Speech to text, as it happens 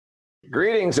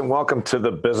Greetings and welcome to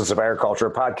the Business of Agriculture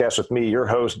podcast with me, your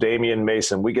host, Damian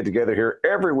Mason. We get together here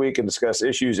every week and discuss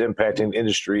issues impacting the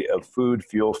industry of food,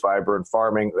 fuel, fiber, and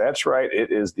farming. That's right. It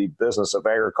is the Business of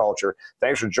Agriculture.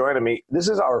 Thanks for joining me. This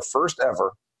is our first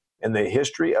ever in the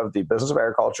history of the Business of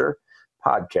Agriculture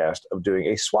podcast of doing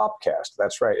a swapcast.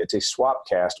 That's right. It's a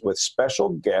swapcast with special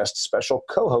guest, special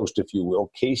co-host, if you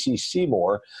will, Casey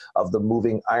Seymour of the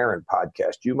Moving Iron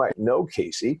podcast. You might know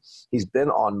Casey. He's been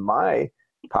on my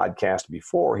podcast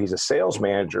before. He's a sales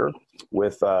manager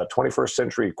with 21st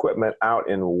Century Equipment out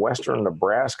in western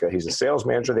Nebraska. He's a sales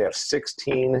manager. They have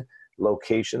 16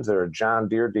 locations. They're a John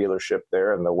Deere dealership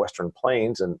there in the Western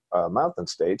Plains and Mountain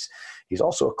States. He's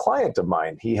also a client of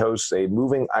mine. He hosts a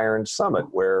Moving Iron Summit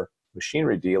where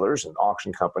machinery dealers and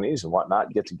auction companies and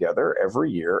whatnot get together every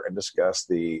year and discuss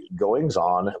the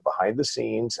goings-on behind the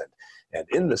scenes and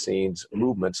in the scenes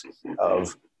movements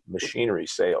of machinery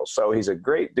sales. So he's a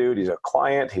great dude. He's a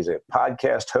client. He's a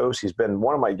podcast host. He's been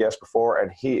one of my guests before,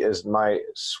 and he is my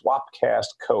Swapcast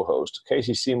co-host.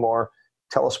 Casey Seymour,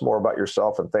 tell us more about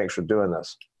yourself, and thanks for doing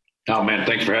this. Oh, man,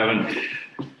 thanks for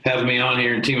having me on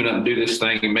here and teaming up and do this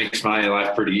thing. It makes my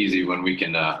life pretty easy when we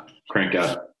can crank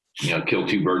out, kill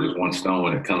two birds with one stone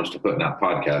when it comes to putting out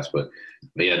podcasts. But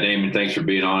yeah, Damon, thanks for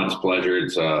being on. It's a pleasure.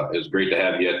 It's great to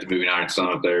have you at the Moving Iron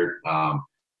Summit there.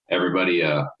 Everybody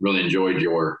really enjoyed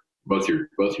both your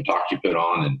talks you put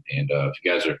on, and if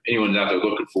you guys anyone's out there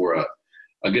looking for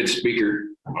a good speaker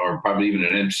or probably even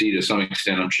an MC to some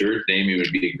extent, I'm sure Damien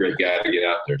would be a great guy to get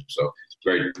out there. So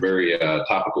very, very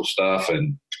topical stuff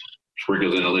and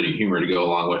sprinkles in a little humor to go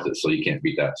along with it, so you can't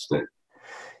beat that stick.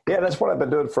 Yeah, that's what I've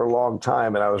been doing for a long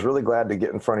time, and I was really glad to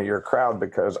get in front of your crowd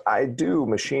because I do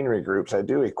machinery groups, I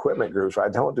do equipment groups. I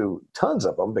don't do tons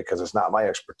of them because it's not my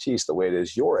expertise the way it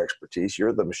is your expertise.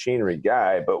 You're the machinery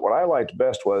guy, but what I liked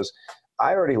best was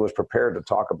I already was prepared to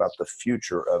talk about the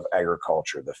future of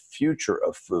agriculture, the future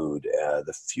of food,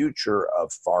 the future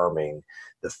of farming,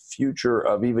 the future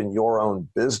of even your own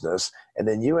business. And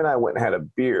then you and I went and had a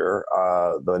beer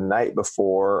the night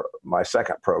before my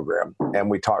second program, and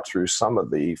we talked through some of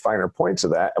the finer points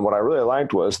of that. And what I really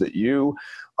liked was that you,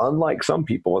 unlike some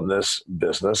people in this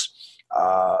business,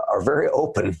 are very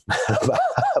open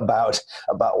about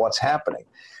what's happening.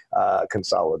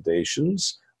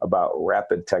 Consolidations, about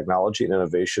rapid technology and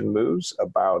innovation moves,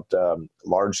 about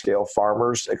large-scale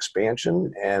farmers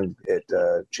expansion and it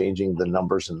changing the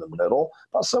numbers in the middle,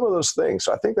 about some of those things.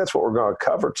 So I think that's what we're going to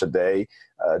cover today,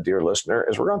 dear listener,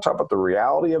 is we're going to talk about the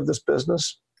reality of this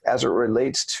business as it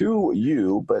relates to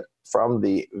you, but from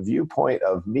the viewpoint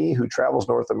of me who travels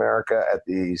North America at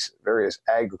these various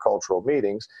agricultural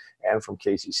meetings, and from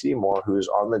Casey Seymour, who is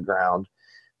on the ground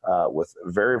with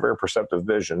very, very perceptive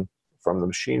vision from the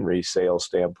machinery sales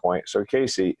standpoint. So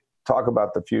Casey, talk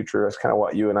about the future. That's kind of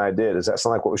what you and I did. Does that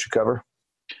sound like what we should cover?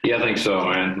 Yeah, I think so,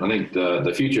 man. I think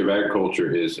the future of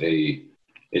agriculture is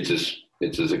it's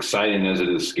as exciting as it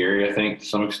is scary, I think, to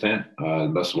some extent.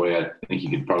 The best way I think you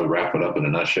could probably wrap it up in a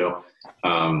nutshell.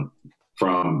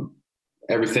 From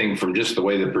everything from just the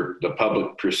way that the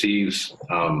public perceives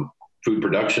food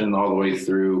production all the way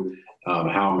through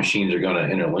how machines are going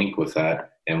to interlink with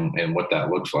that and what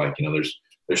that looks like.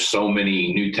 There's so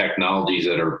many new technologies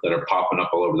that are popping up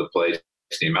all over the place.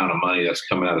 The amount of money that's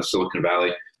coming out of Silicon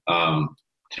Valley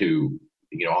to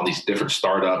all these different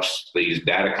startups, these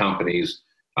data companies,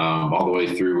 all the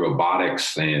way through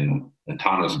robotics and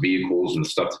autonomous vehicles and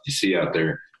stuff that you see out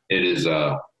there. It is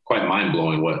quite mind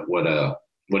blowing what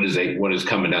is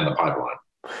coming down the pipeline.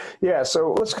 Yeah,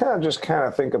 so let's kind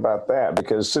of think about that,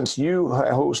 because since you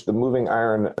host the Moving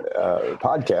Iron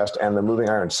podcast and the Moving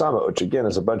Iron Summit, which again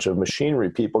is a bunch of machinery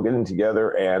people getting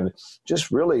together and just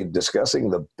really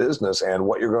discussing the business and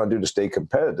what you're going to do to stay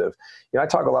competitive. I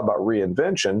talk a lot about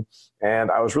reinvention, and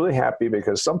I was really happy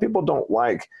because some people don't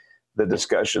like the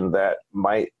discussion that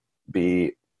might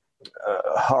be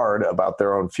hard about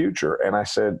their own future. And I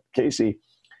said, Casey,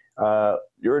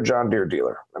 you're a John Deere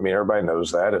dealer. I mean, everybody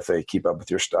knows that if they keep up with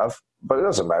your stuff, but it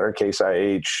doesn't matter. Case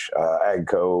IH,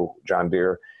 AGCO, John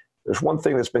Deere. There's one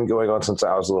thing that's been going on since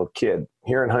I was a little kid.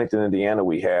 Here in Huntington, Indiana,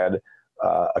 we had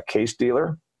a Case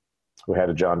dealer. We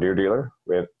had a John Deere dealer.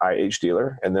 We had an IH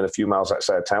dealer. And then a few miles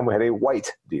outside of town, we had a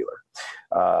White dealer.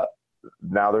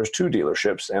 Now there's two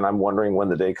dealerships, and I'm wondering when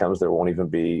the day comes there won't even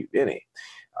be any.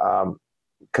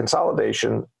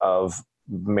 Consolidation of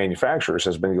manufacturers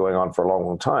has been going on for a long,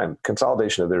 long time.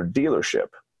 Consolidation of their dealership.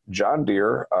 John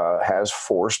Deere has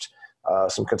forced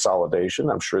some consolidation.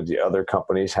 I'm sure the other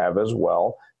companies have as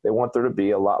well. They want there to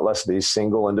be a lot less of these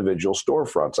single individual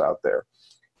storefronts out there.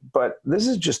 But this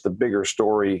is just the bigger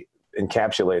story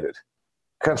encapsulated.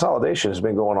 Consolidation has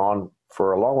been going on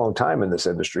for a long, long time in this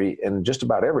industry and just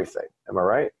about everything. Am I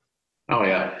right? Oh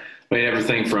yeah. I mean,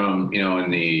 everything from,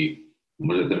 in the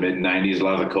mid 90s, a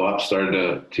lot of the co-ops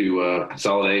started to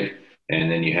consolidate.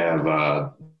 And then you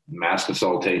have mass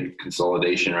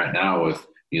consolidation right now with,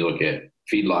 you look at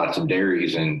feedlots and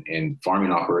dairies and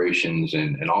farming operations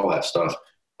and all that stuff.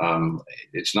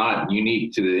 It's not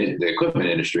unique to the equipment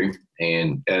industry.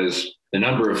 And as the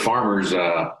number of farmers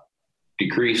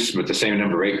decrease, but the same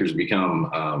number of acres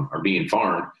are being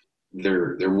farmed,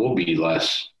 there will be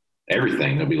less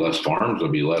everything. There'll be less farms,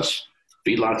 there'll be less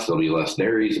feedlots, there'll be less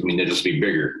dairies. I mean, they'll just be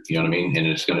bigger, you know what I mean? And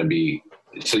it's going to be,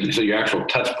 so your actual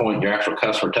touch point, your actual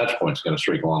customer touch point is going to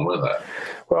shrink along with that.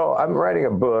 Well, I'm writing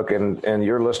a book, and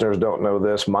your listeners don't know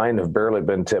this. Mine have barely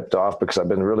been tipped off because I've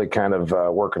been really kind of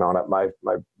working on it. My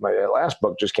last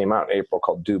book just came out in April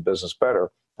called Do Business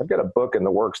Better. I've got a book in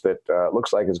the works that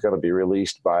looks like it's going to be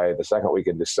released by the second week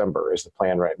in December is the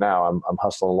plan right now. I'm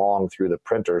hustling along through the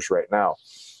printers right now.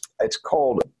 It's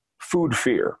called Food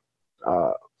Fear.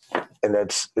 And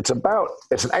it's an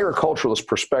agriculturalist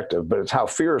perspective, but it's how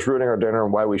fear is ruining our dinner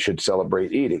and why we should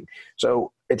celebrate eating.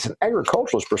 So it's an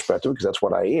agriculturalist perspective because that's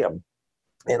what I am.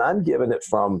 And I'm giving it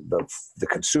from the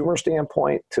consumer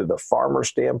standpoint to the farmer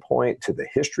standpoint to the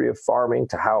history of farming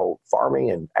to how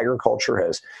farming and agriculture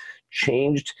has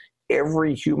changed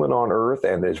every human on earth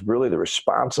and is really the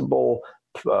responsible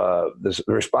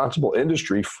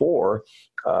industry for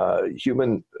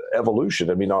human evolution.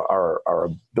 I mean, our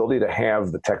ability to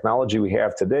have the technology we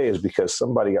have today is because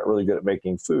somebody got really good at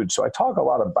making food. So I talk a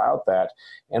lot about that.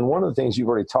 And one of the things you've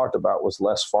already talked about was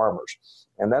less farmers.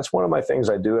 And that's one of my things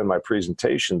I do in my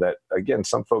presentation that, again,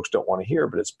 some folks don't want to hear,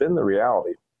 but it's been the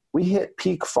reality. We hit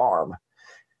peak farm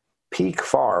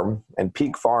and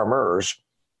peak farmers.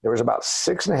 There was about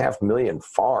 6.5 million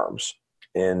farms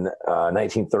in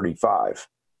 1935.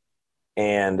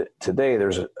 And today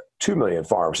there's 2 million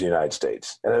farms in the United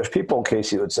States. And there's people,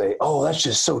 Casey, who would say, oh, that's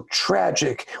just so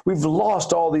tragic. We've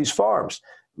lost all these farms.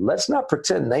 Let's not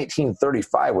pretend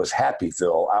 1935 was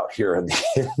Happyville out here in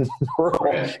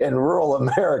rural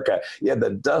America. You had the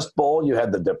Dust Bowl, you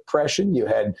had the Depression, you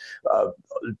had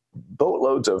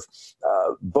boatloads of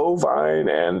bovine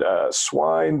and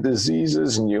swine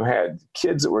diseases, and you had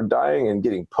kids that were dying and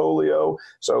getting polio.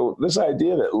 So this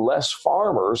idea that less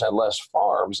farmers and less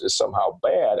farms is somehow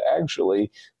bad,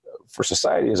 actually, for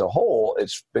society as a whole,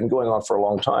 it's been going on for a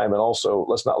long time. And also,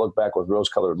 let's not look back with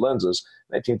rose-colored lenses.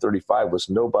 1935 was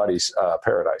nobody's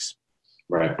paradise.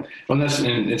 Right. Well,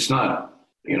 it's not,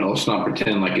 let's not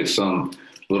pretend like it's some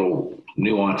little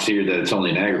nuance here that it's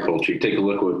only in agriculture. You take a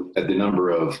look at the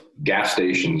number of gas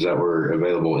stations that were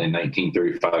available in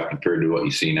 1935 compared to what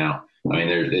you see now. I mean,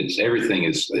 everything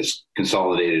is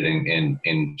consolidated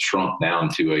and shrunk down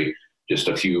to just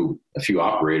a few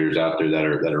operators out there that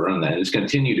are running that. And it's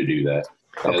continue to do that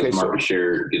as market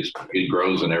share it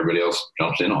grows and everybody else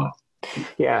jumps in on it.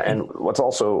 Yeah, and what's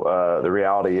also the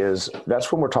reality is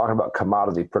that's when we're talking about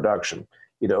commodity production.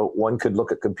 One could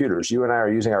look at computers. You and I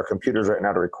are using our computers right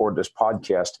now to record this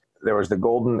podcast. There was the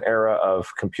golden era of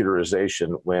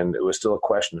computerization when it was still a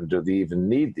question, do we even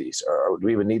need these? Or do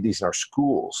we even need these in our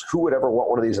schools? Who would ever want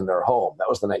one of these in their home? That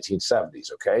was the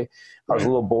 1970s, okay? I was a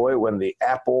little boy when the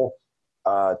Apple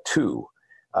II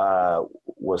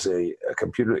was a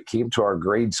computer that came to our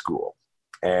grade school.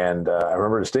 And I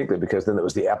remember distinctly because then it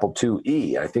was the Apple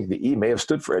IIe. I think the E may have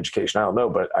stood for education. I don't know,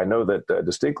 but I know that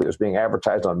distinctly it was being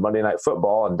advertised on Monday Night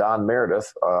Football, and Don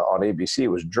Meredith on ABC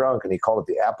was drunk, and he called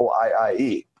it the Apple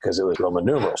IIe because it was Roman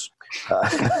numerals.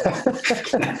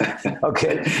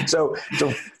 Okay, so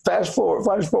fast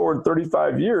forward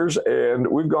 35 years, and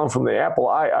we've gone from the Apple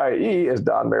IIe, as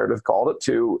Don Meredith called it,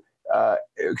 to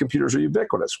computers are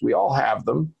ubiquitous. We all have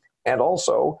them, and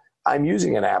also I'm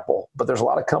using an Apple, but there's a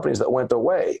lot of companies that went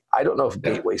away. I don't know if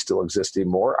Gateway still exists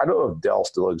anymore. I don't know if Dell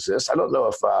still exists. I don't know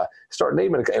if start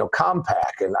naming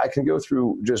Compaq, and I can go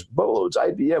through just boatloads,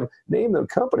 IBM, name them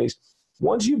companies.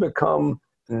 Once you become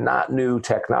not new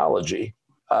technology,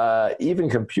 even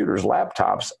computers,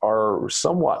 laptops are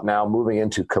somewhat now moving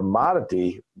into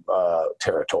commodity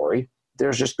territory.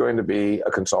 There's just going to be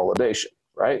a consolidation,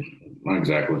 right?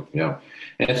 Exactly. Yeah.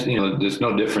 And it's, it's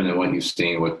no different than what you've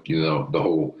seen with, the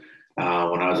whole,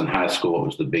 when I was in high school, it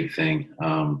was the big thing.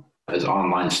 As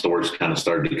online stores kind of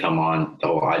started to come on, the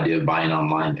whole idea of buying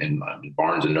online, and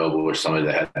Barnes and Noble or somebody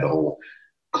that had the whole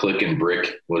click and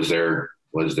brick was their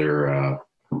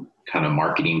kind of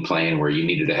marketing plan, where you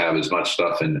needed to have as much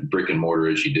stuff in brick and mortar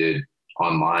as you did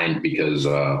online because,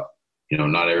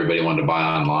 not everybody wanted to buy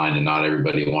online and not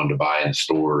everybody wanted to buy in a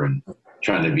store, and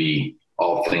trying to be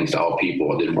all things to all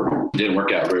people. It didn't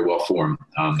work out very well for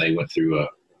them. They went through a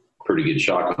pretty good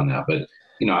shock on that. But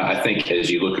I think as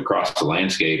you look across the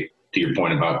landscape, to your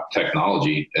point about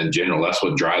technology in general, that's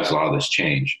what drives a lot of this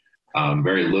change.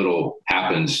 Very little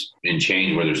happens in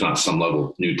change where there's not some level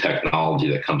of new technology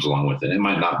that comes along with it. It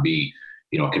might not be,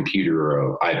 a computer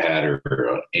or an iPad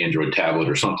or an Android tablet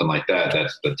or something like that.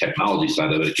 That's the technology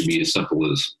side of it. It could be as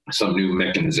simple as some new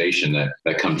mechanization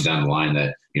that comes down the line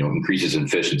that, increases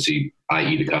efficiency,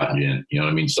 i.e. the cotton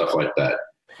gin, stuff like that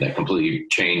completely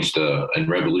changed and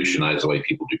revolutionized the way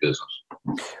people do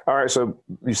business. All right. So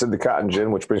you said the cotton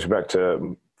gin, which brings me back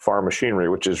to farm machinery,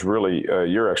 which is really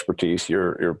your expertise.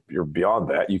 You're beyond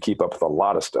that. You keep up with a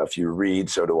lot of stuff. You read,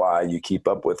 so do I. You keep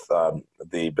up with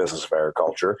the business of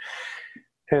agriculture.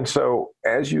 And so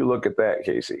as you look at that,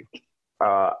 Casey,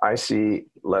 I see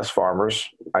less farmers.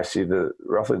 I see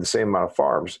roughly the same amount of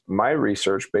farms. My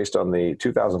research, based on the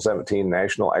 2017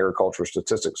 National Agricultural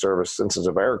Statistics Service Census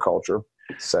of Agriculture,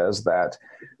 says that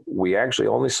we actually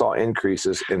only saw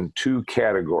increases in two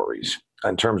categories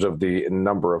in terms of the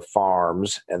number of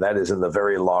farms, and that is in the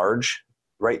very large.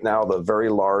 Right now, the very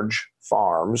large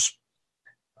farms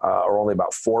are only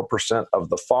about 4% of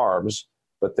the farms,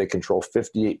 but they control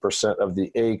 58% of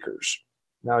the acres.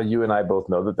 Now, you and I both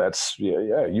know that that's,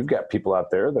 you've got people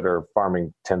out there that are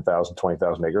farming 10,000,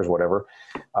 20,000 acres, whatever.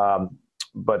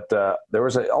 But there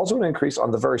was also an increase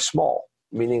on the very small,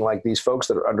 meaning like these folks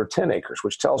that are under 10 acres,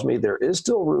 which tells me there is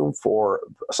still room for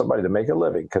somebody to make a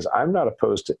living, because I'm not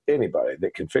opposed to anybody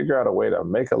that can figure out a way to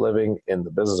make a living in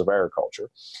the business of agriculture.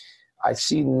 I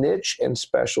see niche and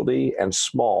specialty and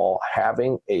small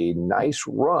having a nice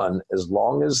run as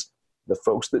long as the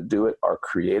folks that do it are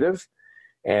creative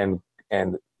and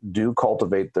do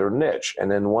cultivate their niche. And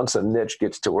then once a niche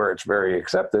gets to where it's very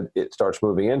accepted, it starts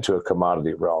moving into a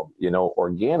commodity realm.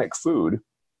 Organic food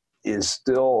is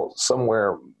still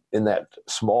somewhere in that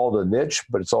small to niche,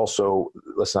 but it's also,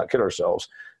 let's not kid ourselves,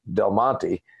 Del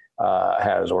Monte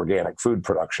has organic food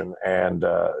production and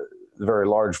very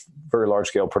large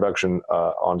scale production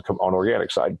on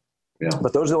organic side. Yeah.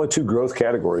 But those are the only two growth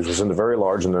categories, was in the very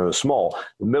large and then the small.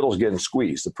 The middle's getting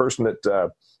squeezed. The person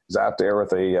that is out there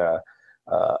with a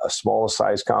small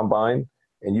size combine,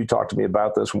 and you talked to me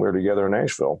about this when we were together in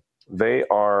Nashville, they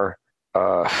are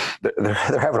they're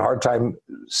having a hard time.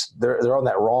 They're on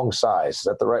that wrong size. Is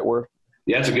that the right word?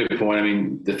 Yeah, that's a good point. I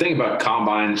mean, the thing about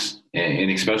combines, and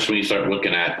especially when you start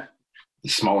looking at the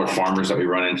smaller farmers that we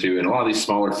run into, and a lot of these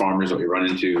smaller farmers that we run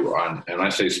into and I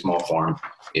say small farm,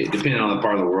 depending on the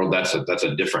part of the world, that's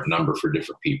a different number for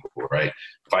different people, right?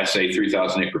 If I say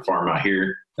 3,000 acre farm out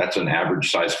here, that's an average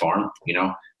size farm,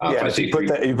 if you put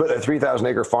that 3,000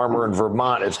 acre farmer in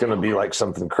Vermont, it's going to be like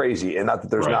something crazy. And not that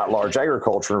there's not large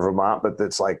agriculture in Vermont, but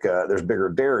it's like there's bigger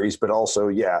dairies, but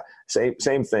also,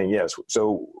 same thing. Yes.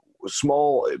 So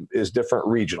small is different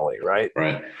regionally, right?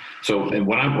 Right. So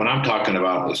when I'm talking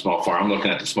about the small farm, I'm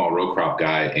looking at the small row crop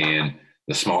guy and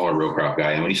the smaller row crop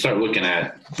guy. And when you start looking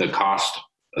at the cost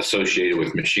associated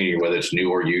with machinery, whether it's new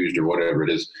or used or whatever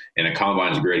it is, and a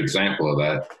combine is a great example of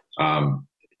that.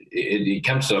 It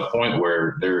comes to a point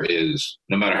where there is,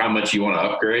 no matter how much you want to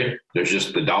upgrade, there's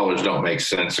just the dollars don't make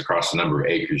sense across the number of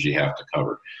acres you have to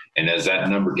cover. And as that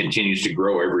number continues to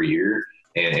grow every year,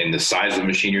 and the size of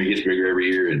machinery gets bigger every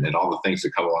year, and all the things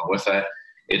that come along with that,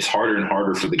 it's harder and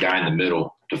harder for the guy in the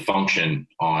middle to function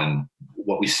on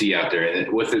what we see out there.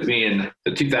 And with it being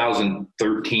the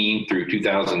 2013 through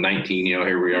 2019,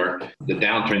 here we are, the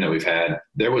downturn that we've had,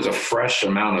 there was a fresh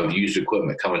amount of used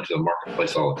equipment coming to the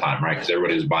marketplace all the time, right? Because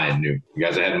everybody was buying new. You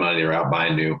guys that had money, they were out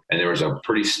buying new. And there was a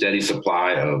pretty steady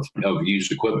supply of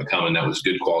used equipment coming that was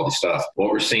good quality stuff.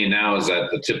 What we're seeing now is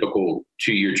that the typical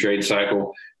 2-year trade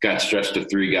cycle got stretched to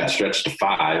 3, got stretched to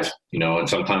 5, and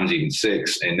sometimes even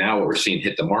 6. And now what we're seeing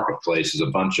hit the marketplace is a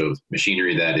bunch of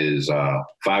machinery that is 5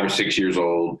 or 6 years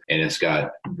old, and it's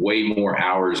got way more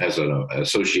hours as an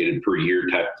associated per year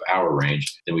type of hour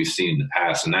range than we've seen in the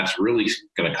past. And that's really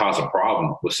going to cause a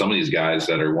problem with some of these guys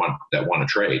that want to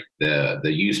trade. The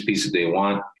used piece that they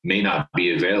want may not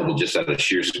be available just out of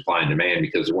sheer supply and demand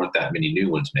because there weren't that many new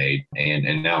ones made.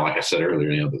 And now, like I said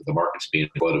earlier, the market's being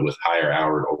flooded with higher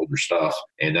hour, older stuff.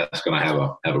 And that's going to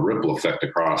have a ripple effect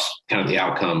across kind of the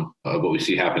outcome of what we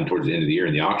see happen towards the end of the year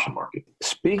in the auction market.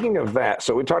 Speaking of that,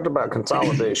 so we talked about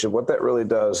consolidation, what that really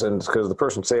does, and because the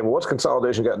person saying, well, what's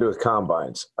consolidation got to do with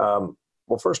combines?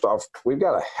 Well, first off, we've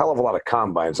got a hell of a lot of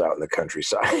combines out in the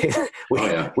countryside.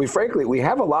 We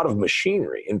have a lot of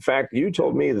machinery. In fact, you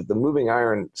told me that the Moving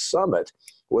Iron Summit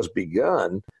was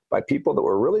begun by people that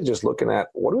were really just looking at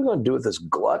what are we going to do with this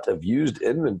glut of used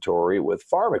inventory with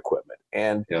farm equipment?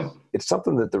 And it's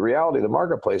something that the reality of the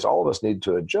marketplace, all of us need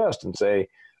to adjust and say,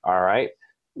 all right,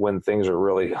 when things are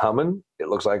really humming, it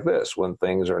looks like this. When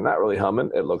things are not really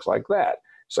humming, it looks like that.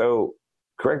 So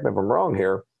correct me if I'm wrong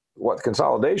here. What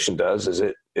consolidation does is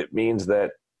it means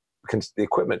that the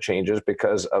equipment changes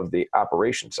because of the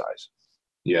operation size.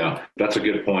 Yeah, that's a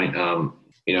good point.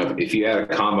 If you add a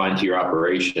combine to your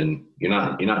operation, you're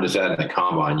not just adding a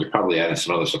combine. You're probably adding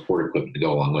some other support equipment to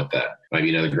go along with that. Might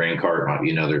be another grain cart, might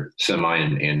be another semi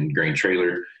and grain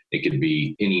trailer. It could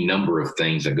be any number of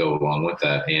things that go along with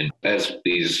that. And as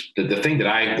the thing that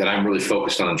I'm really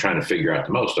focused on and trying to figure out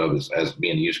the most of is, as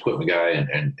being a used equipment guy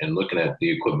and looking at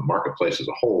the equipment marketplace as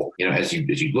a whole, as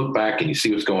you look back and you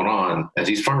see what's going on, as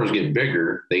these farmers get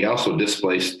bigger, they also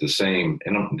displace the same,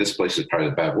 and displace is probably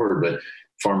a bad word, but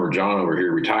Farmer John over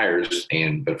here retires,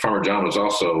 but Farmer John was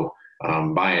also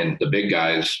buying the big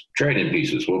guys trade-in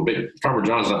pieces. Well, Farmer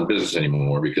John's not in business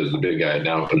anymore because the big guy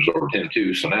now absorbed him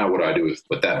too. So now what do I do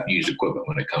with that used equipment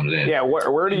when it comes in? Yeah,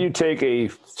 where do you take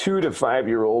a 2 to 5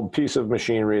 year old piece of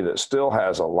machinery that still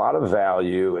has a lot of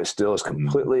value, it still is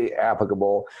completely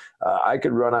applicable? I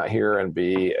could run out here and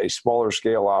be a smaller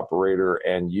scale operator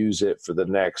and use it for the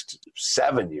next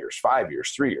 7 years, 5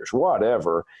 years, 3 years,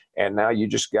 whatever. And now you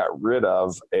just got rid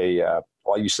of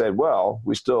you said, well,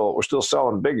 we're still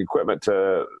selling big equipment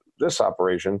to this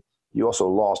operation. You also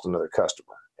lost another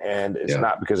customer. And it's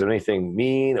not because of anything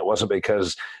mean. It wasn't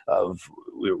because of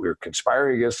we were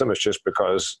conspiring against him. It's just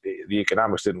because the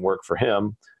economics didn't work for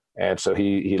him. And so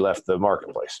he left the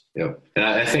marketplace. Yeah. And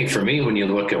I think for me, when you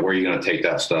look at where you're going to take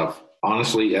that stuff,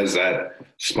 honestly, as that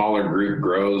smaller group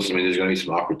grows, there's going to be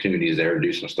some opportunities there to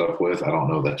do some stuff with. I don't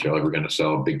know that you're ever going to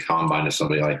sell a big combine to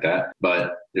somebody like that,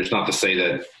 but there's not to say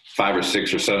that 5 or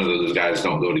 6 or 7 of those guys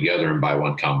don't go together and buy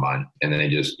one combine and then they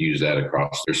just use that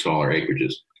across their smaller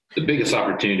acreages. The biggest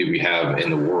opportunity we have in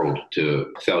the world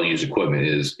to sell used equipment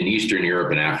is in Eastern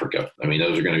Europe and Africa.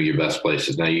 Those are going to be your best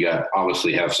places. Now, you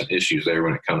obviously have some issues there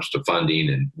when it comes to funding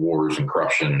and wars and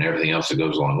corruption and everything else that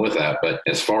goes along with that. But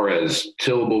as far as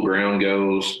tillable ground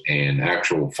goes and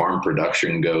actual farm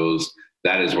production goes,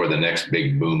 that is where the next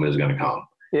big boom is going to come.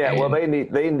 Yeah, well, they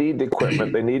need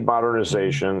equipment, they need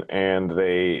modernization, and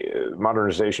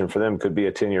modernization for them could be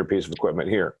a 10-year piece of equipment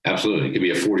here. Absolutely, it could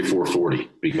be a 4440. To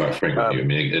be quite frank with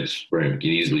you, it could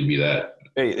easily be that.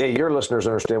 Hey, your listeners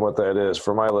understand what that is.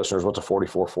 For my listeners, what's a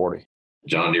 4440?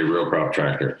 John Deere real crop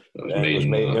tractor.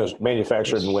 It was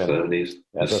manufactured in when? 70s.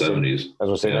 As I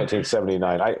say,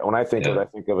 1979. When I think of it, I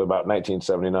think of about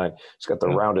 1979. It's got the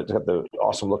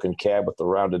awesome looking cab with the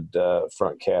rounded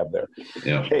front cab there.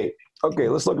 Yeah. Hey, okay,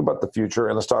 let's look about the future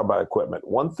and let's talk about equipment.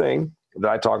 One thing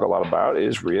that I talk a lot about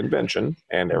is reinvention,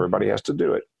 and everybody has to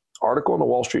do it. Article in the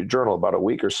Wall Street Journal about a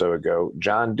week or so ago,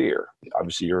 John Deere,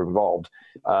 obviously you're involved,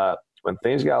 when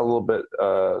things got a little bit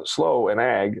slow in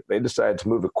ag, they decided to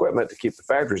move equipment to keep the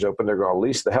factories open. They're going to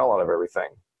lease the hell out of everything.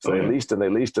 So they leased and they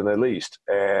leased and they leased,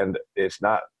 and it's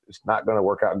not going to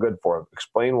work out good for them.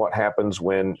 Explain what happens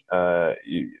when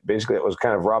basically it was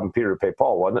kind of robbing Peter to pay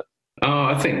Paul, wasn't it?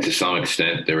 I think to some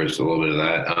extent there was a little bit of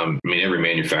that. Every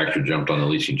manufacturer jumped on the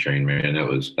leasing train, man. That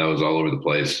was all over the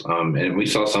place. And we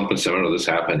saw something similar to this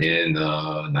happen in the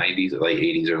 90s, late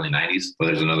 80s, early 90s. But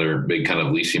there's another big kind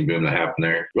of leasing boom that happened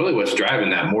there. Really what's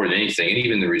driving that more than anything, and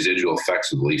even the residual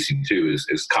effects of leasing too,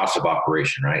 is cost of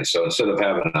operation, right? So instead of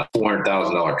having a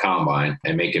 $400,000 combine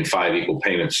and making 5 equal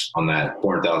payments on that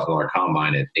 $400,000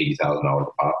 combine at $80,000 a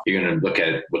pop, you're going to look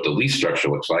at what the lease structure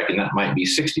looks like, and that might be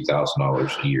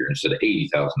 $60,000 a year instead of $80,000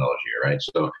 a year, right?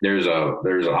 So there's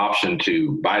an option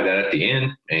to buy that at the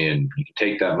end, and you can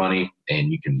take that money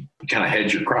and you can kind of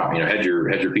hedge your crop, hedge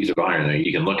your piece of iron there.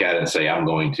 You can look at it and say, I'm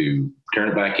going to turn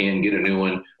it back in, get a new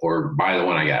one, or buy the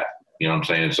one I got. You know what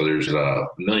I'm saying? So there's a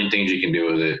million things you can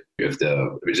do with it. If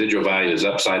the residual value is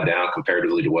upside down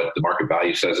comparatively to what the market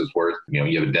value says it's worth,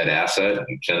 you have a dead asset,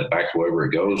 you send it back to wherever it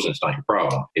goes, and it's not your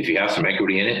problem. If you have some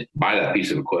equity in it, buy that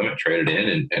piece of equipment, trade it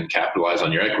in, and capitalize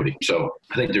on your equity. So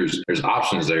I think there's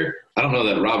options there. I don't know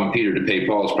that robbing Peter to pay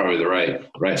Paul is probably the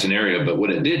right scenario, but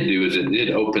what it did do is it did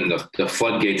open the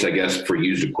floodgates, I guess, for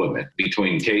used equipment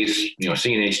between Case,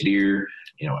 C&H Deere,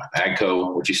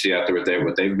 AGCO, what you see out there,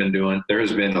 what they've been doing. There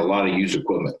has been a lot of used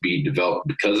equipment being developed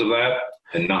because of that,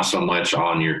 and not so much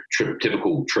on your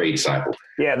typical trade cycle.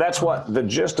 Yeah, that's what the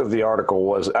gist of the article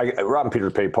was. Robbing Peter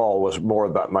to pay Paul was more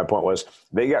about, my point was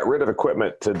they got rid of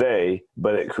equipment today,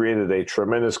 but it created a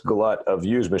tremendous glut of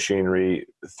used machinery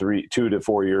 2 to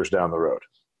 4 years down the road.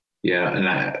 Yeah,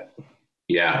 and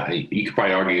you could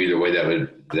probably argue either way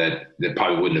that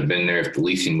probably wouldn't have been there if the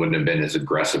leasing wouldn't have been as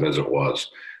aggressive as it was.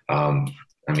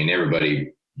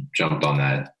 Everybody jumped on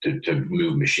that to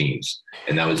move machines,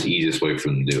 and that was the easiest way for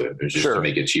them to do it. It was just to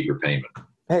make a cheaper payment.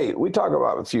 Hey, we talk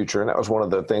about the future, and that was one of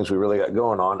the things we really got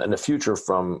going on. And the future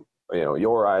from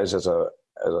your eyes as a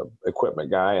as a equipment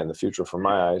guy and the future from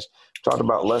my eyes, talked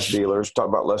about less dealers, talked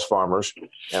about less farmers.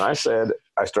 And I said,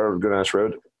 I started going down this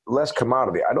road, less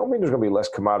commodity. I don't mean there's going to be less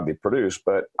commodity produced,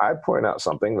 but I point out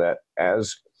something that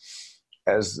as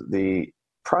the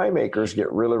prime acres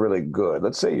get really, really good,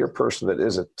 let's say you're a person that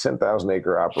is a 10,000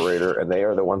 acre operator and they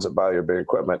are the ones that buy your big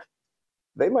equipment,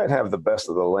 they might have the best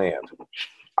of the land.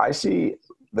 I see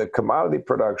the commodity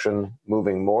production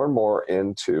moving more and more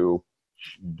into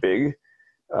big,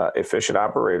 efficient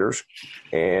operators,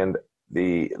 and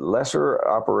the lesser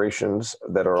operations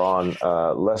that are on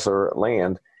lesser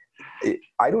land,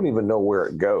 I don't even know where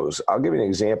it goes. I'll give you an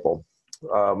example.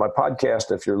 My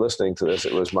podcast, if you're listening to this,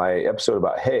 it was my episode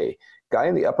about hay. Guy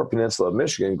in the Upper Peninsula of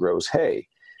Michigan grows hay,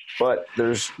 but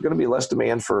there's going to be less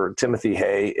demand for Timothy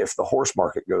hay if the horse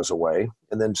market goes away.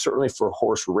 And then certainly for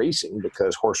horse racing,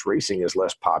 because horse racing is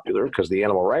less popular because the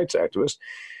animal rights activists.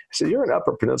 I said, you're in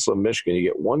Upper Peninsula of Michigan, you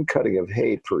get one cutting of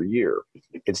hay per year.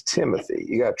 It's Timothy.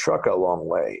 You got to truck a long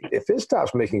way. If it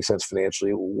stops making sense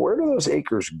financially, where do those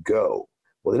acres go?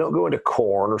 Well, they don't go into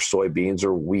corn or soybeans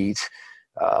or wheat.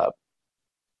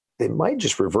 They might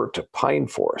just revert to pine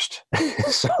forest.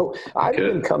 So I've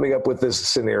been coming up with this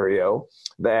scenario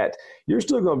that you're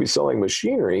still going to be selling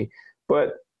machinery,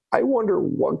 but I wonder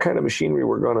what kind of machinery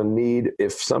we're going to need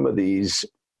if some of these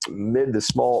mid to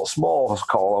small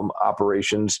column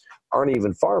operations aren't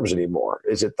even farms anymore.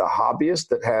 Is it the hobbyist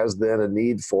that has then a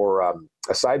need for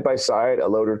a side-by-side, a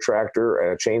loader tractor,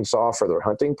 and a chainsaw for their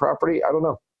hunting property? I don't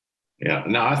know. Yeah.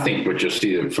 No, I think what you'll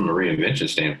see from a reinvention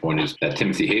standpoint is that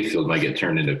Timothy hayfield might get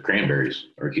turned into cranberries,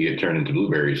 or it could get turned into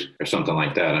blueberries or something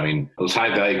like that. I mean, those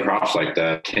high value crops like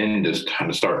that tend to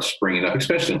kind of start springing up,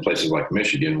 especially in places like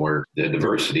Michigan, where the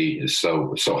diversity is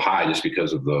so high just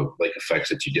because of the lake effects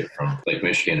that you get from Lake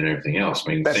Michigan and everything else.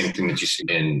 I mean, the same thing that you see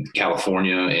in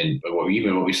California, and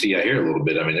even what we see out here a little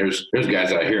bit. I mean, there's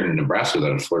guys out here in Nebraska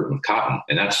that are flirting with cotton,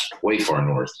 and that's way far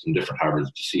north, some different hybrids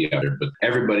that you see out there. But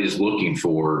everybody's looking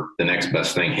for the next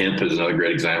best thing. Hemp is another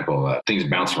great example. Things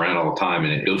bounce around all the time,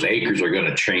 and those acres are going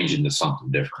to change into something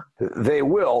different. They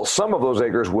will. Some of those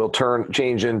acres will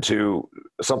change into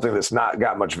something that's not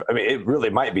got much. I mean, it really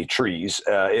might be trees.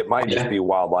 It might just be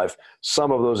wildlife.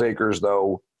 Some of those acres,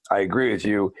 though, I agree with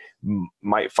you,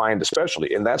 might find a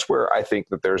specialty. And that's where I think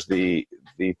that there's the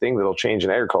thing that'll change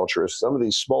in agriculture is some of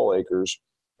these small acres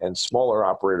and smaller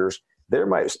operators, there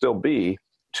might still be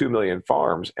 2 million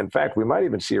farms. In fact, we might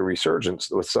even see a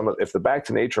resurgence with if the back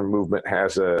to nature movement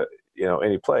has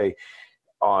any play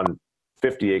on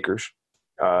 50 acres,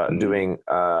 doing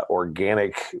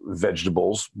organic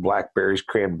vegetables, blackberries,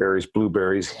 cranberries,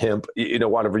 blueberries, hemp,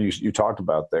 whatever you talked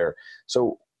about there.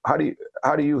 So how does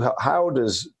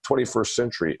 21st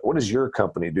Century, what does your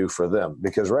company do for them?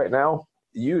 Because right now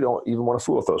you don't even want to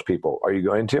fool with those people. Are you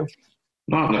going to?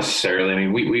 Not necessarily. I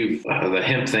mean, we've the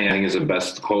hemp thing, I think, is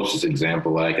the closest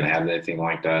example that I can have anything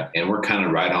like that. And we're kind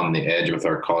of right on the edge with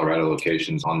our Colorado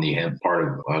locations on the hemp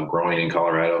part of growing in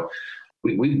Colorado.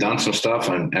 We've done some stuff,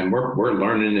 and we're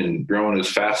learning and growing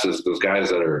as fast as those guys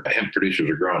that are hemp producers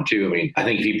are growing too. I mean, I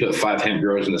think if you put 5 hemp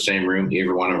growers in the same room,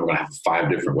 every one of them are going to have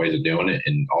 5 different ways of doing it,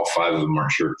 and all 5 of them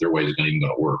aren't sure if their way is even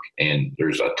going to work. And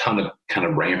there's a ton of kind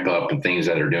of ramp up and things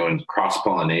that are doing cross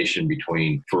pollination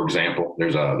between, for example,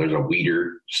 there's a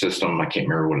weeder system. I can't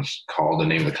remember what it's called, the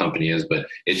name of the company is, but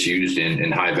it's used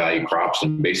in high value crops.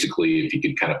 And basically, if you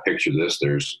could kind of picture this,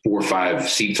 there's 4 or 5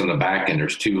 seats on the back, and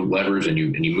there's 2 levers, and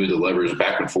you move the levers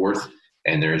back and forth,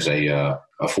 and there's a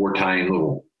 4-tine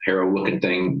little harrow looking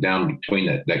thing down between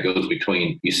that goes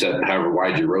between, you set however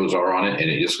wide your rows are on it, and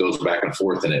it just goes back and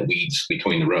forth, and it weeds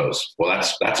between the rows. Well,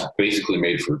 that's basically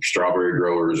made for strawberry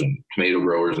growers and tomato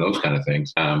growers and those kind of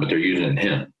things, but they're using it in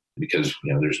hemp because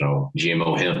there's no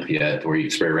GMO hemp yet where you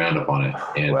can spray Roundup on it.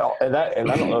 And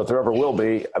I don't know if there ever will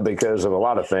be because of a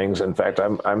lot of things. In fact,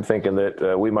 I'm thinking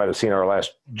that we might have seen our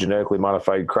last genetically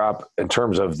modified crop in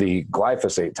terms of the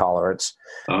glyphosate tolerance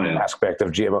aspect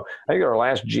of GMO. I think our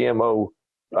last GMO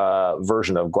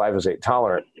version of glyphosate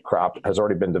tolerant crop has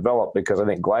already been developed because I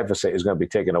think glyphosate is going to be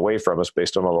taken away from us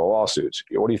based on all the lawsuits.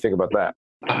 What do you think about that?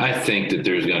 I think that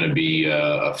there's going to be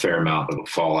a fair amount of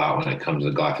fallout when it comes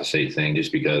to the glyphosate thing,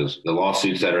 just because the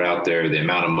lawsuits that are out there, the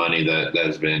amount of money that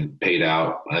has been paid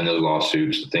out in those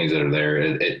lawsuits, the things that are there,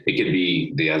 it could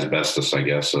be the asbestos, I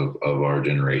guess, of our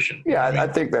generation. Yeah, I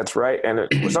think that's right. And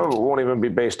some of it won't even be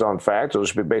based on facts. It'll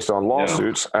just be based on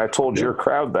lawsuits. Yeah. I told your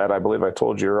crowd that. I believe I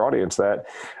told your audience that.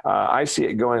 I see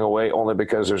it going away only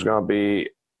because there's going to be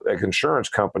insurance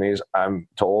companies, I'm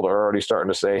told, are already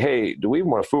starting to say, hey, do we even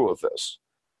want to fool with this?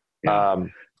 Yeah.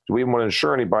 Do we even want to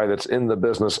insure anybody that's in the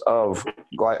business of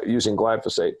using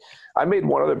glyphosate? I made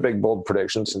one other big, bold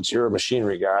prediction since you're a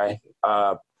machinery guy.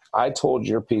 I told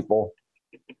your people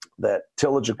that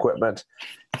tillage equipment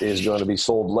is going to be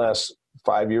sold less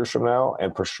 5 years from now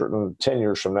and for certain 10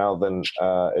 years from now than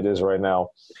it is right now.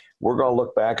 We're going to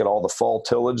look back at all the fall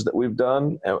tillage that we've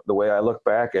done, and the way I look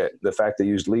back at the fact they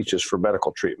used leaches for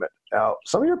medical treatment. Now,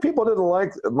 some of your people didn't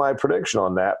like my prediction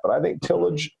on that, but I think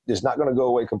tillage is not going to go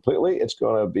away completely. It's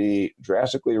going to be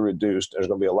drastically reduced. There's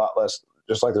going to be a lot less,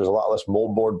 just like there's a lot less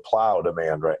moldboard plow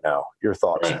demand right now. Your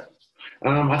thoughts? Right.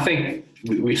 I think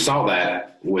we saw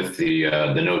that with the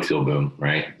no-till boom,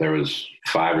 right? There was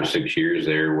 5 or 6 years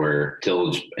there where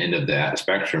tillage end of that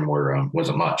spectrum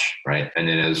wasn't much, right? And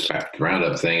then as the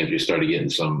Roundup thing, as we started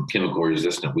getting some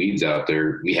chemical-resistant weeds out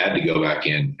there, we had to go back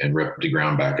in and rip the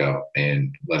ground back up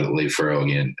and let it lay furrow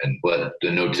again and let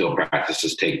the no-till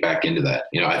practices take back into that.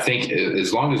 I think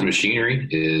as long as machinery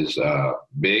is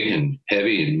big and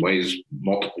heavy and weighs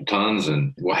multiple tons,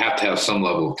 and we'll have to have some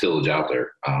level of tillage out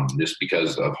there just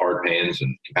because of hard pans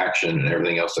and compaction and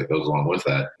everything else that goes along with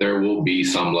that. There will be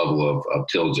some level of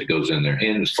tillage that goes in there.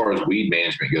 And as far as weed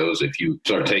management goes, if you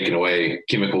start taking away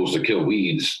chemicals to kill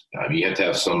weeds, you have to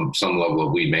have some level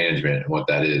of weed management and what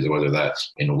that is, whether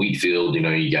that's in a wheat field,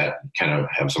 you got kind of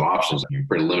have some options. You're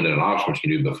pretty limited on options what you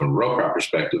can do, but from a row crop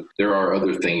perspective, there are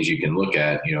other things you can look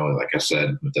at, like I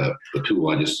said, with the tool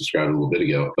I just described a little bit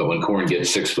ago. But when corn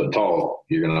gets 6 foot tall,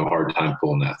 you're going to have a hard time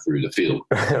pulling that through the field.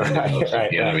 Right. What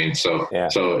I mean? So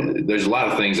there's a lot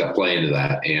of things that play into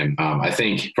that. And I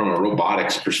think from a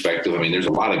robotics perspective, there's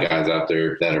a lot of guys out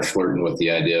there that are flirting with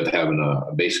the idea of having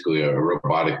basically a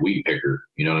robotic weed picker.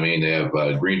 You know what I mean? They have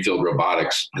Greenfield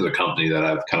Robotics is a company that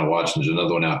I've kind of watched. There's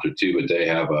another one out there too, but they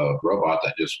have a robot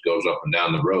that just goes up and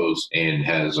down the rows and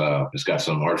has it's got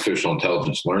some artificial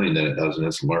intelligence learning that it does, and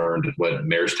it's learned what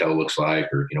mare's tail looks like,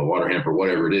 or water hemp or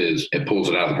whatever it is. It pulls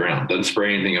it out of the ground. Doesn't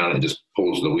spray anything on it. Just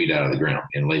pulls the weed out of the ground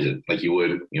and lays it like you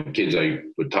would. Kids I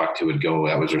would talk to would go.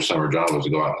 That was their summer job, was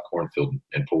to go out in the cornfield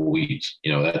and pull weeds.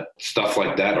 That stuff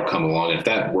like that will come along. If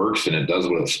that works and it does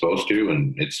what it's supposed to,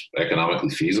 and it's economically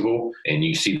feasible, and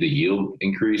you see the yield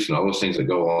increase and all those things that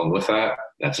go along with that,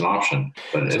 that's an option.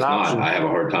 But if not, I have a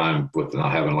hard time with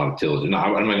not having a lot of tillage. No,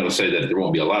 I'm not going to say that there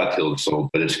won't be a lot of tillage sold,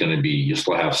 but it's going to be, you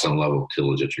still have some level of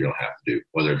tillage that you're going to have to do,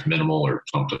 whether it's minimal or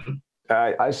something.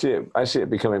 I see it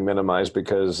becoming minimized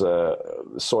because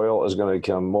soil is going to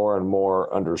become more and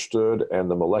more understood, and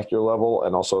the molecular level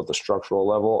and also at the structural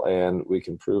level. And we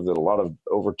can prove that a lot of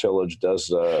over tillage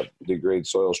does degrade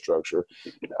soil structure.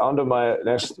 On to my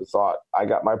next thought. I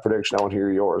got my prediction. I want to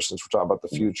hear yours, since we're talking about the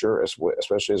future,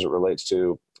 especially as it relates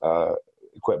to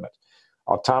equipment.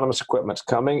 Autonomous equipment's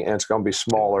coming, and it's going to be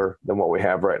smaller than what we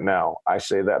have right now. I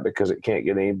say that because it can't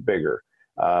get any bigger.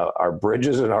 Our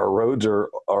bridges and our roads are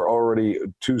already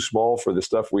too small for the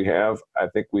stuff we have. I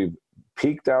think we've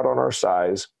peaked out on our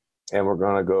size, and we're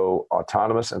going to go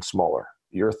autonomous and smaller.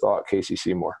 Your thought, Casey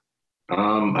Seymour?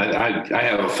 I think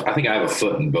I have a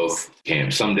foot in both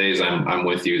camps. Some days I'm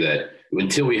with you that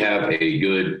until we have a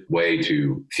good way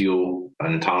to fuel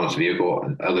an autonomous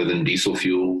vehicle other than diesel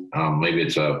fuel, maybe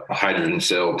it's a hydrogen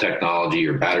cell technology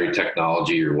or battery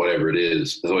technology or whatever it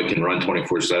is, so it can run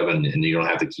 24/7 and you don't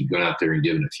have to keep going out there and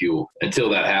giving it fuel. Until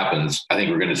that happens, I think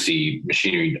we're going to see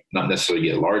machinery not necessarily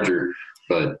get larger,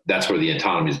 but that's where the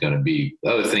autonomy is going to be.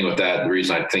 The other thing with that, the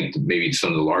reason I think that maybe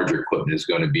some of the larger equipment is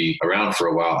going to be around for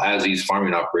a while as these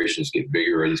farming operations get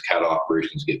bigger or these cattle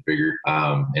operations get bigger,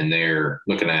 and they're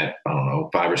looking at,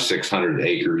 500 or 600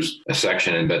 acres a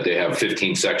section, but they have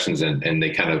 15 sections and they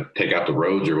kind of take out the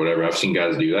roads or whatever. I've seen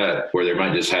guys do that where they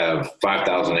might just have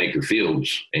 5,000 acre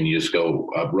fields, and you just go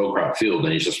a row crop field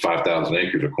and it's just 5,000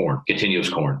 acres of corn, continuous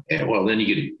corn. And well, then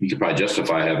you could probably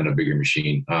justify having a bigger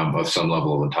machine of some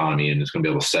level of autonomy, and it's going to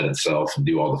be able to set itself and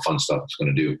do all the fun stuff it's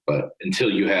going to do. But until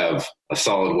you have a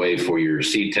solid way for your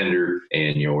seed tender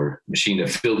and your machine that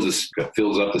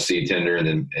fills up the seed tender, and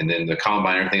then the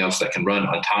combine and everything else that can run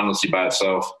autonomously by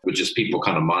itself with just people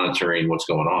kind of monitoring what's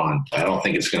going on, I don't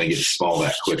think it's going to get small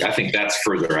that quick. I think that's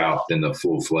further out than the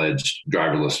full-fledged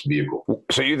driverless vehicle.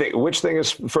 So you think, which thing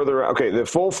is further out? Okay, the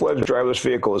full-fledged driverless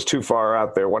vehicle is too far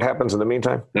out there. What happens in the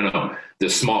meantime? No. The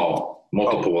small,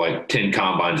 multiple, like 10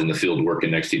 combines in the field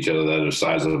working next to each other that are the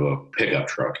size of a pickup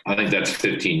truck. I think that's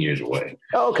 15 years away.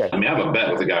 Oh, okay. I have a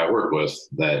bet with a guy I work with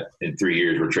that in 3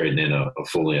 years we're trading in a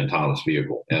fully autonomous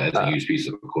vehicle. It's a huge piece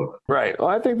of equipment. Right. Well,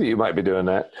 I think that you might be doing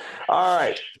that. All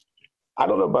right. I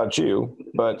don't know about you,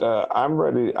 but I'm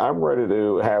ready. I'm ready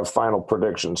to have final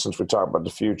predictions since we talked about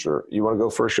the future. You want to go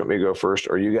first? You want me to go first?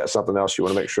 Or you got something else you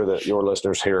want to make sure that your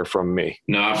listeners hear from me?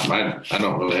 No, I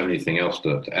don't really have anything else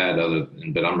to add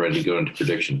but I'm ready to go into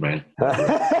predictions, man.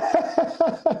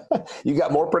 You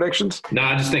got more predictions? No,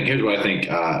 I just think here's what I think.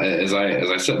 As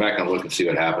I sit back and look and see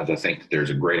what happens, I think there's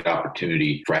a great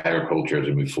opportunity for agriculture as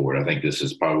we move forward. I think this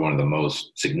is probably one of the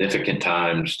most significant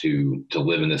times to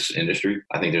live in this industry.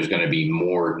 I think there's going to be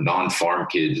more non-farm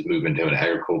kids move into an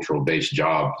agricultural-based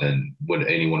job than what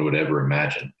anyone would ever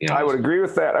imagine. You know, I would agree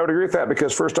with that. I would agree with that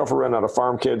because first off, we're running out of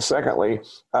farm kids. Secondly,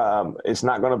 it's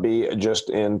not going to be just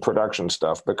in production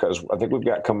stuff because I think we've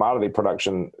got commodity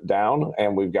production down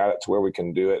and we've got it to where we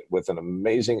can do it with an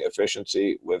amazing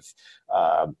efficiency with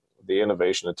the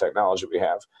innovation and technology we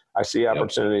have. I see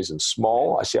opportunities in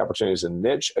small. I see opportunities in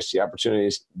niche. I see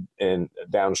opportunities in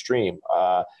downstream.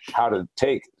 How to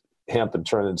take hemp and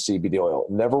turn it into CBD oil.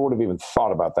 Never would have even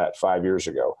thought about that 5 years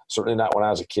ago. Certainly not when I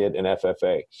was a kid in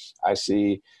FFA. I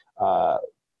see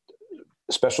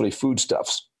specialty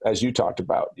foodstuffs, as you talked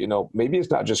about. You know, maybe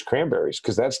it's not just cranberries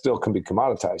because that still can be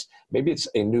commoditized. Maybe it's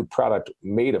a new product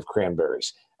made of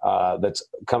cranberries that's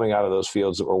coming out of those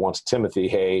fields that were once Timothy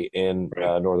hay in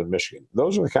northern Michigan.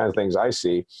 Those are the kind of things I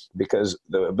see because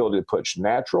the ability to push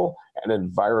natural and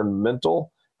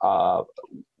environmental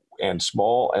and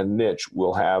small and niche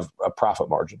will have a profit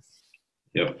margin.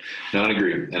 Yep. No, I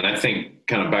agree. And I think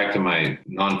kind of back to my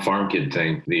non-farm kid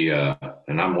thing,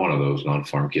 and I'm one of those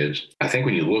non-farm kids. I think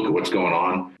when you look at what's going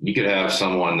on, you could have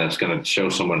someone that's going to show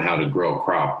someone how to grow a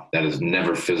crop that has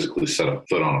never physically set a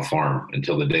foot on a farm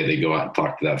until the day they go out and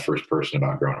talk to that first person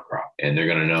about growing a crop. And they're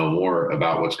going to know more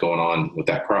about what's going on with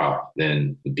that crop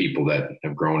than the people that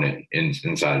have grown it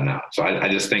inside and out. So I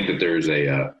just think that there's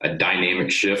a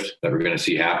dynamic shift that we're going to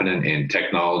see happening, and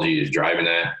technology is driving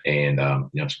that. And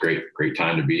it's a great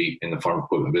time to be in the farm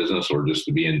equipment business or just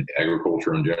to be in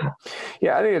agriculture in general.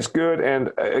 Yeah, I think it's good.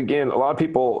 And again, a lot of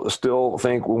people still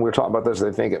think when we're talking about this,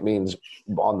 they think it means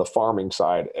on the farming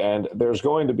side. And there's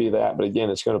going to be that. But again,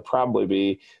 it's going to probably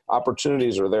be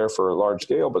opportunities are there for large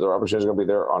scale, but there are opportunities going to be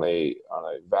there on a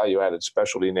value-added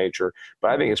specialty nature.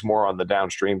 But I think it's more on the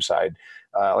downstream side.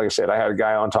 Like I said, I had a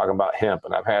guy on talking about hemp,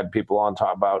 and I've had people on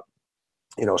talking about,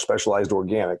 specialized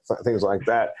organic, things like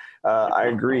that. I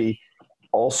agree.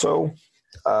 Also,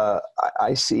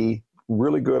 I see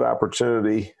really good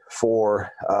opportunity for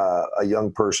a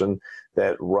young person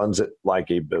that runs it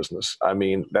like a business. I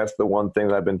mean, that's the one thing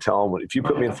that I've been telling them. If you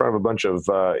put me in front of a bunch of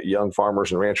young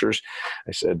farmers and ranchers,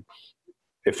 I said,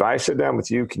 if I sit down with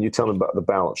you, can you tell me about the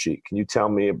balance sheet? Can you tell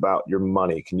me about your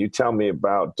money? Can you tell me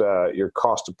about your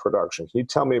cost of production? Can you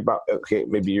tell me about, okay,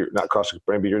 maybe you're not cost of,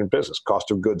 maybe you're in business,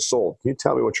 cost of goods sold. Can you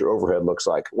tell me what your overhead looks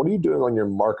like? What are you doing on your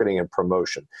marketing and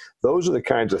promotion? Those are the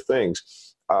kinds of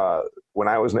things. When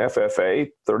I was in FFA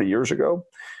 32 years ago,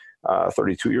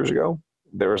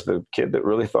 there was the kid that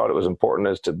really thought it was important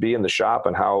as to be in the shop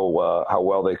and how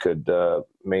well they could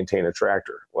maintain a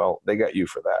tractor. Well, they got you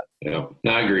for that. Yeah,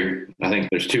 no, I agree. I think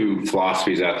there's two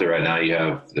philosophies out there right now. You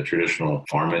have the traditional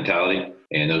farm mentality,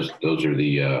 and those are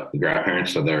the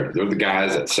grandparents. So they're the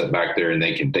guys that sit back there and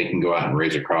they can go out and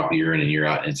raise a crop year in and year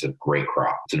out, and it's a great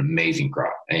crop. It's an amazing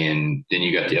crop. And then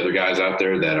you got the other guys out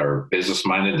there that are business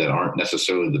minded that aren't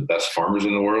necessarily the best farmers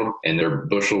in the world, and their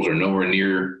bushels are nowhere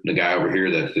near the guy over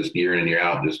here that's just year in and year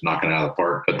out just knocking it out of the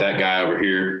park. But that guy over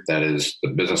here that is the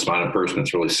business minded person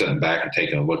that's really sitting back and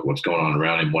taking a look at what's going on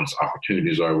around him, what his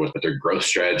opportunities are, what their growth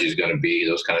strategy is going to be,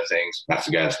 those kind of things. That's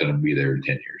the guy that's going to be there in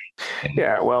 10 years. And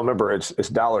yeah, well, remember, it's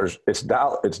dollars. It's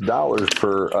dollars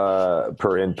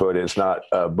per input. It's not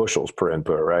bushels per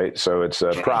input, right? So it's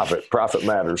profit. Profit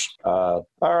matters. All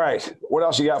right, what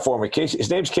else you got for me? Casey,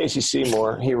 his name's Casey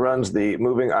Seymour. He runs the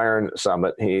Moving Iron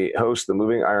Summit. He hosts the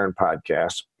Moving Iron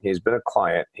podcast. He's been a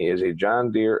client. He is a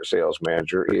John Deere sales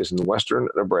manager. He is in western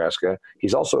Nebraska.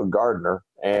 He's also a gardener,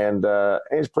 and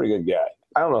he's a pretty good guy.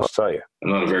 I don't know what to tell you. I'm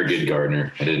not a very good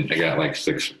gardener. I got like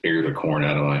 6 ears of corn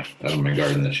out of my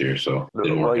garden this year, so it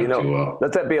didn't work out too well.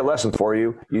 Let that be a lesson for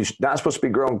you. You're not supposed to be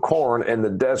growing corn in the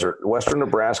desert. Western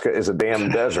Nebraska is a damn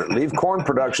desert. Leave corn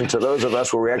production to those of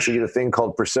us where we actually get a thing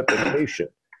called precipitation.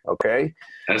 Okay?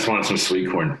 I just wanted some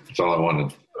sweet corn. That's all I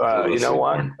wanted. You know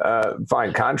what?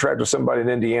 Fine. Contract with somebody in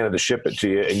Indiana to ship it to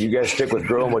you, and you guys stick with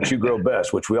growing what you grow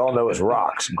best, which we all know is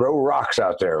rocks. Grow rocks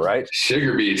out there, right?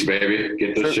 Sugar beets, baby.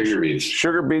 Get those sugar beets.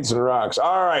 Sugar beets and rocks.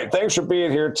 All right. Thanks for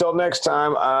being here. Till next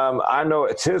time. I know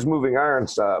it's his Moving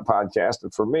Irons podcast,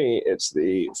 and for me, it's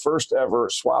the first ever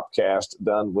Swapcast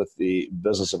done with the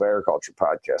Business of Agriculture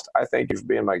podcast. I thank you for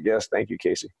being my guest. Thank you,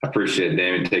 Casey. I appreciate it,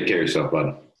 Damon. Take care of yourself,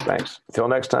 bud. Thanks. Till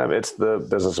next time, it's the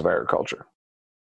Business of Agriculture.